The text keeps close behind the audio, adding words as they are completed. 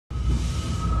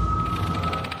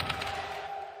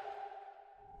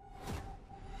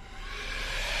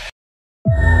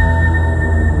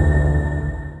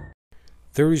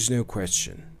There is no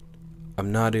question.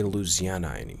 I'm not in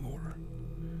Louisiana anymore.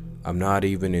 I'm not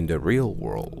even in the real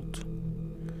world.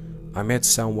 I met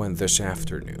someone this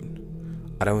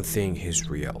afternoon. I don't think he's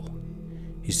real.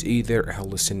 He's either a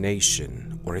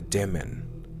hallucination or a demon.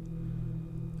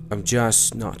 I'm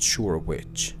just not sure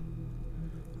which.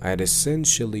 I had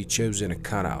essentially chosen a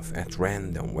cutoff at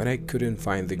random when I couldn't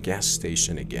find the gas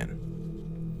station again.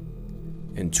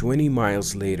 And 20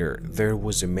 miles later, there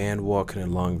was a man walking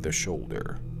along the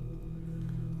shoulder.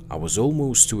 I was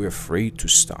almost too afraid to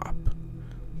stop,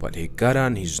 but he got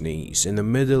on his knees in the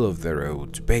middle of the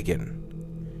road,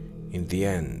 begging. In the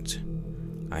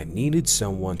end, I needed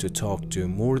someone to talk to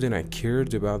more than I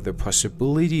cared about the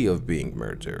possibility of being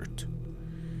murdered.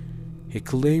 He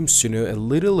claims to know a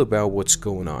little about what's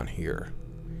going on here,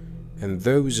 and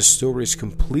though his story is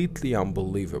completely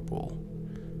unbelievable,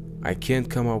 I can't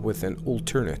come up with an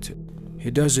alternative. He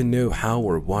doesn't know how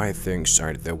or why things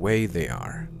are the way they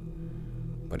are,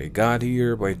 but he got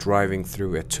here by driving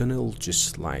through a tunnel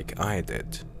just like I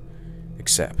did,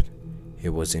 except he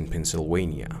was in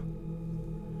Pennsylvania.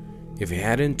 If he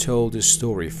hadn't told his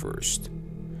story first,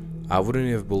 I wouldn't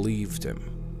have believed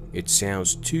him. It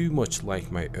sounds too much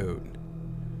like my own.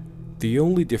 The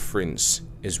only difference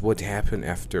is what happened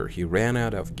after he ran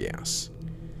out of gas.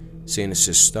 Since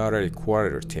he started a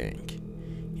quarter tank,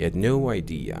 he had no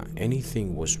idea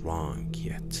anything was wrong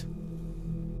yet.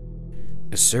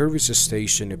 A service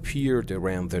station appeared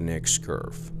around the next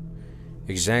curve,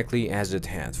 exactly as it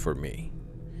had for me,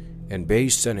 and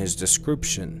based on his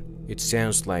description, it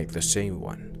sounds like the same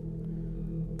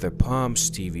one. The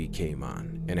Palms TV came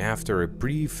on, and after a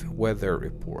brief weather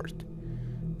report,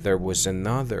 there was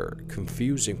another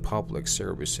confusing public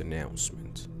service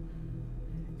announcement.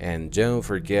 And don't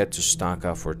forget to stock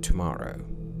up for tomorrow.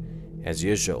 As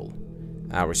usual,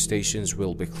 our stations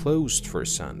will be closed for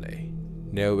Sunday.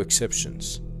 No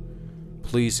exceptions.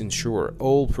 Please ensure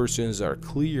all persons are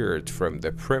cleared from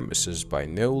the premises by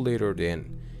no later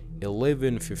than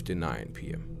 11:59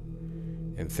 p.m.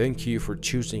 And thank you for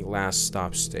choosing Last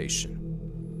Stop Station.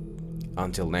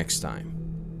 Until next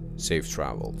time, safe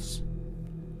travels.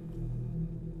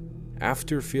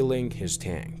 After filling his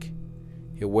tank,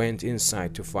 he went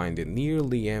inside to find a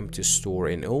nearly empty store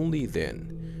and only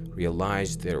then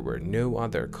realized there were no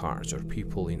other cars or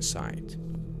people inside.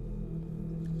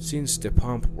 Since the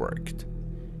pump worked,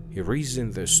 he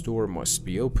reasoned the store must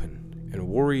be open and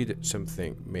worried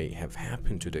something may have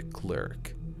happened to the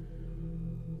clerk.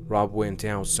 Rob went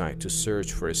outside to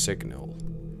search for a signal,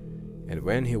 and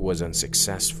when he was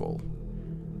unsuccessful,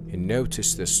 he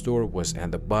noticed the store was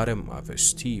at the bottom of a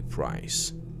steep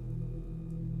rise.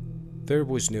 There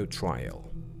was no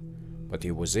trial, but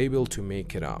he was able to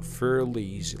make it up fairly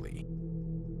easily.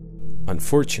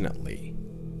 Unfortunately,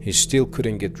 he still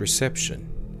couldn't get reception.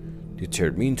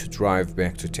 Determined to drive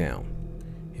back to town,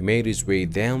 he made his way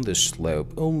down the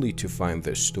slope only to find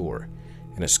the store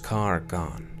and his car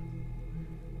gone.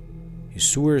 He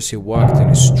swears he walked in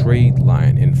a straight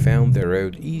line and found the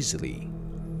road easily,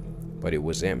 but it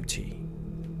was empty.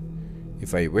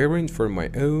 If I weren't for my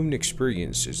own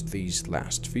experiences these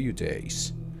last few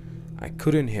days, I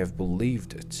couldn't have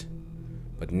believed it.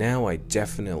 But now I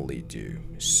definitely do,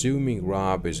 assuming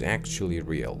Rob is actually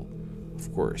real,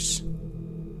 of course.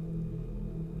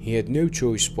 He had no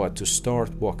choice but to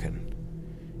start walking,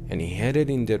 and he headed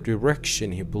in the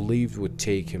direction he believed would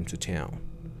take him to town.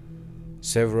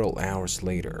 Several hours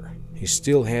later, he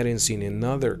still hadn't seen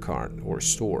another car or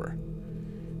store,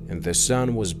 and the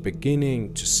sun was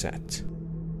beginning to set.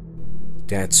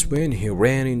 That's when he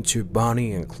ran into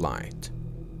Bonnie and Clyde.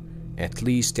 At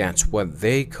least that's what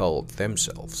they called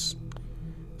themselves.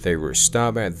 They were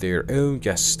stopped at their own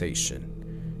gas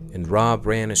station, and Rob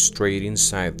ran straight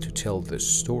inside to tell the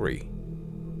story.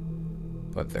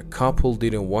 But the couple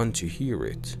didn't want to hear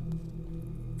it.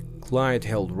 Clyde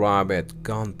held Rob at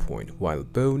gunpoint while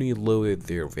Bonnie loaded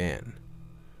their van.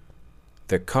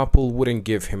 The couple wouldn't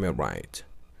give him a ride,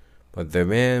 but the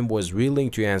man was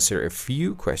willing to answer a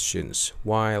few questions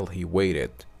while he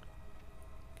waited.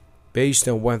 Based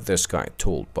on what this guy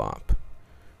told Bob,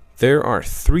 there are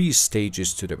 3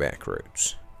 stages to the back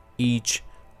roads, each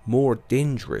more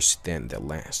dangerous than the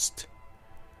last.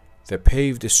 The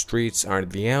paved streets are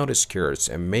the outskirts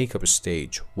and make up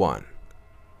stage 1.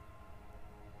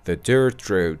 The dirt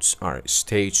roads are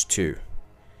stage 2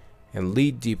 and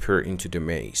lead deeper into the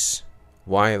maze,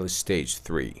 while stage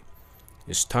 3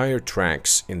 is tire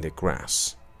tracks in the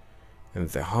grass and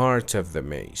the heart of the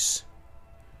maze.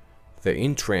 The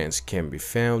entrance can be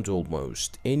found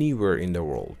almost anywhere in the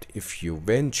world if you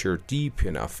venture deep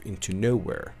enough into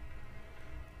nowhere,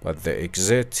 but the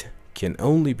exit can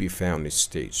only be found in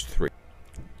stage 3.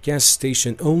 Gas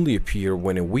stations only appear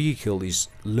when a vehicle is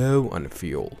low on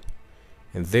fuel,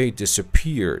 and they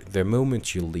disappear the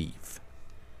moment you leave.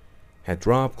 Had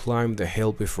Rob climbed the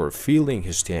hill before filling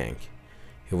his tank,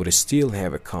 he would still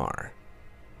have a car.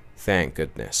 Thank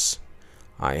goodness,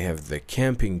 I have the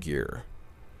camping gear,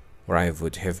 or I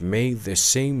would have made the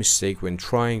same mistake when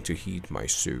trying to heat my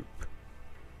soup.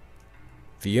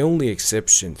 The only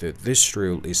exception to this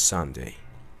rule is Sunday.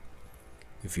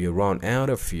 If you run out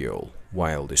of fuel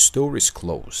while the store is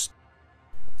closed,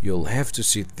 you'll have to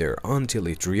sit there until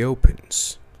it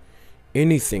reopens.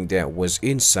 Anything that was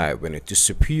inside when it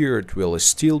disappeared will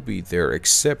still be there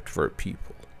except for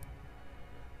people.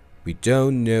 We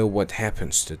don't know what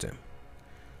happens to them,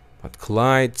 but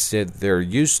Clyde said there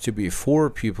used to be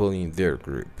 4 people in their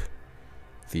group.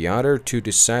 The other 2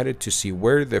 decided to see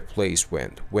where the place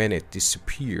went when it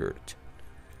disappeared.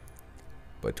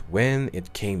 But when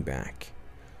it came back,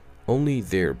 only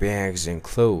their bags and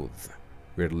clothes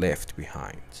were left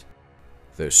behind.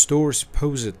 The stores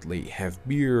supposedly have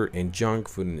beer and junk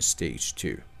food in stage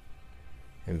 2,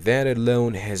 and that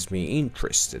alone has me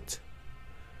interested.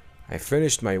 I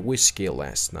finished my whiskey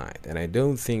last night, and I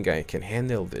don't think I can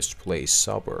handle this place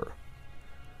sober.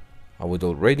 I would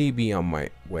already be on my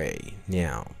way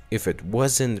now if it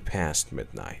wasn't past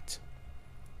midnight.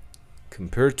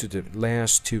 Compared to the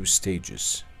last 2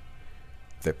 stages,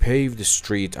 the paved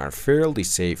streets are fairly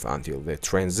safe until the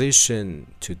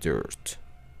transition to dirt.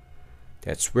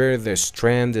 That's where the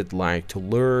stranded like to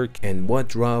lurk, and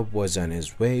what Rob was on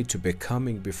his way to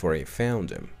becoming before I found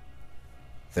him.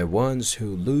 The ones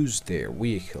who lose their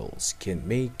vehicles can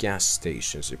make gas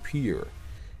stations appear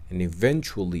and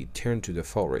eventually turn to the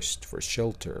forest for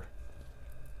shelter.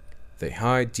 They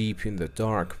hide deep in the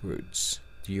dark woods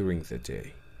during the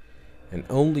day and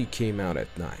only came out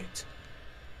at night.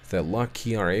 The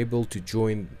lucky are able to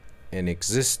join an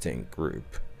existing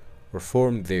group or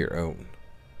form their own.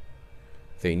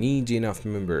 They need enough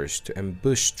members to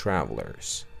ambush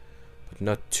travelers, but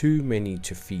not too many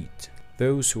to feed.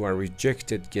 Those who are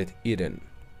rejected get eaten,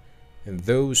 and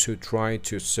those who try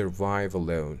to survive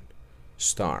alone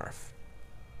starve.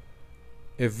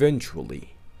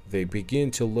 Eventually, they begin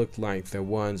to look like the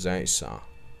ones I saw,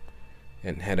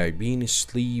 and had I been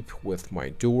asleep with my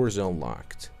doors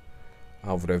unlocked,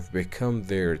 I would have become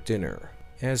their dinner.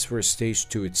 As for stage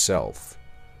 2 itself,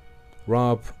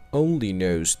 Rob only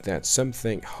knows that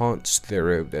something haunts the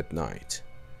road at night,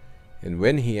 and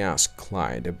when he asked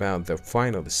Clyde about the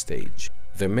final stage,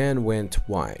 the man went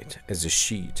white as a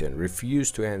sheet and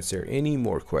refused to answer any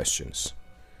more questions.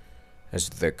 As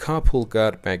the couple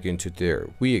got back into their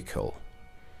vehicle,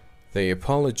 they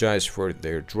apologized for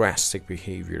their drastic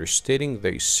behavior, stating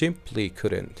they simply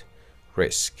couldn't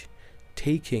risk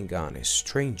taking on a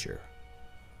stranger.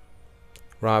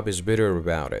 Rob is bitter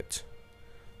about it,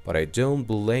 but I don't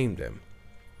blame them.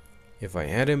 If I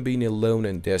hadn't been alone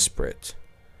and desperate,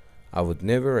 I would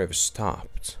never have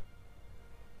stopped.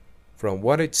 From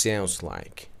what it sounds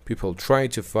like, people try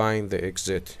to find the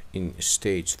exit in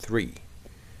stage 3,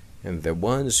 and the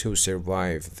ones who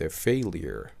survive the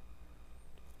failure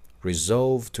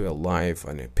resolve to a life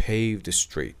on a paved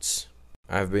streets.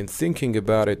 I've been thinking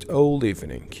about it all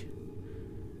evening,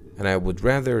 and I would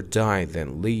rather die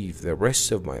than live the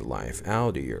rest of my life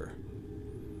out here.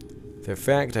 The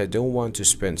fact I don't want to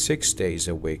spend 6 days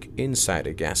a week inside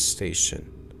a gas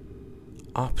station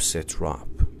upset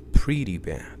Rob pretty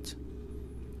bad.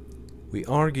 We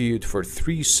argued for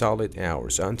 3 solid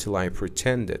hours until I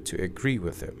pretended to agree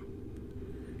with him.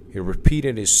 He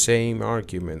repeated his same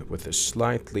argument with a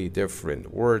slightly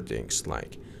different wordings,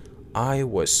 like I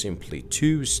was simply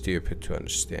too stupid to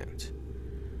understand.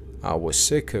 I was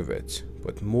sick of it,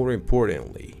 but more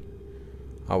importantly,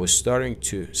 I was starting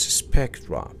to suspect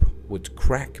Rob would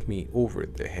crack me over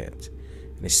the head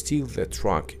and steal the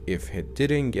truck if he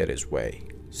didn't get his way.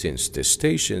 Since the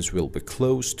stations will be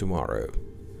closed tomorrow,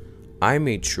 I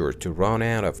made sure to run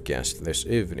out of gas this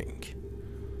evening.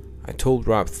 I told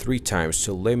Rob 3 times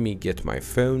to let me get my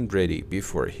phone ready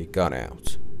before he got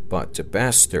out, but the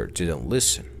bastard didn't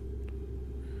listen.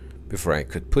 Before I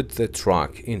could put the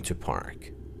truck into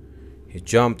park, he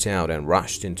jumped out and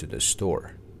rushed into the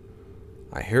store.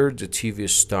 I heard the TV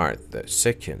start the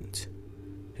second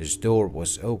his door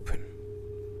was open,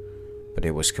 but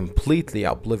it was completely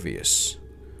oblivious.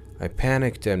 I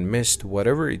panicked and missed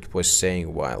whatever it was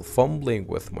saying while fumbling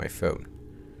with my phone.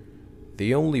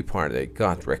 The only part I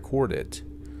got recorded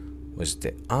was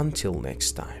the "until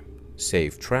next time,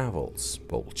 safe travels"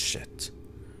 bullshit.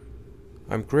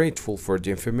 I'm grateful for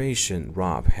the information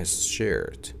Rob has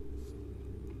shared,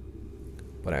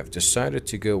 but I've decided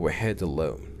to go ahead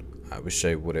alone. I wish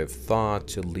I would have thought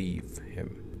to leave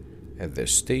him at the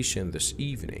station this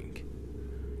evening,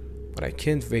 but I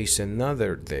can't waste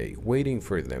another day waiting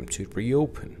for them to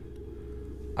reopen.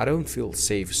 I don't feel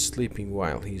safe sleeping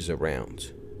while he's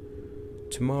around.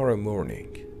 Tomorrow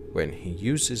morning, when he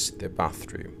uses the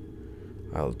bathroom,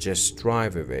 I'll just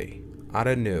drive away. I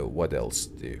don't know what else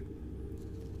to do.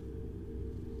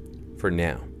 For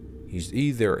now, he's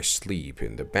either asleep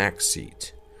in the back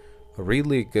seat or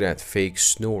really good at fake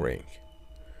snoring.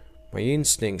 My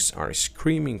instincts are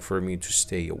screaming for me to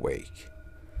stay awake,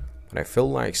 but I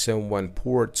feel like someone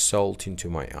poured salt into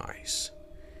my eyes,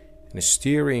 and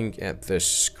staring at the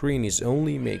screen is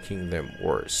only making them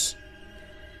worse.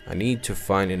 I need to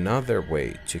find another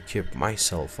way to keep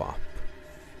myself up.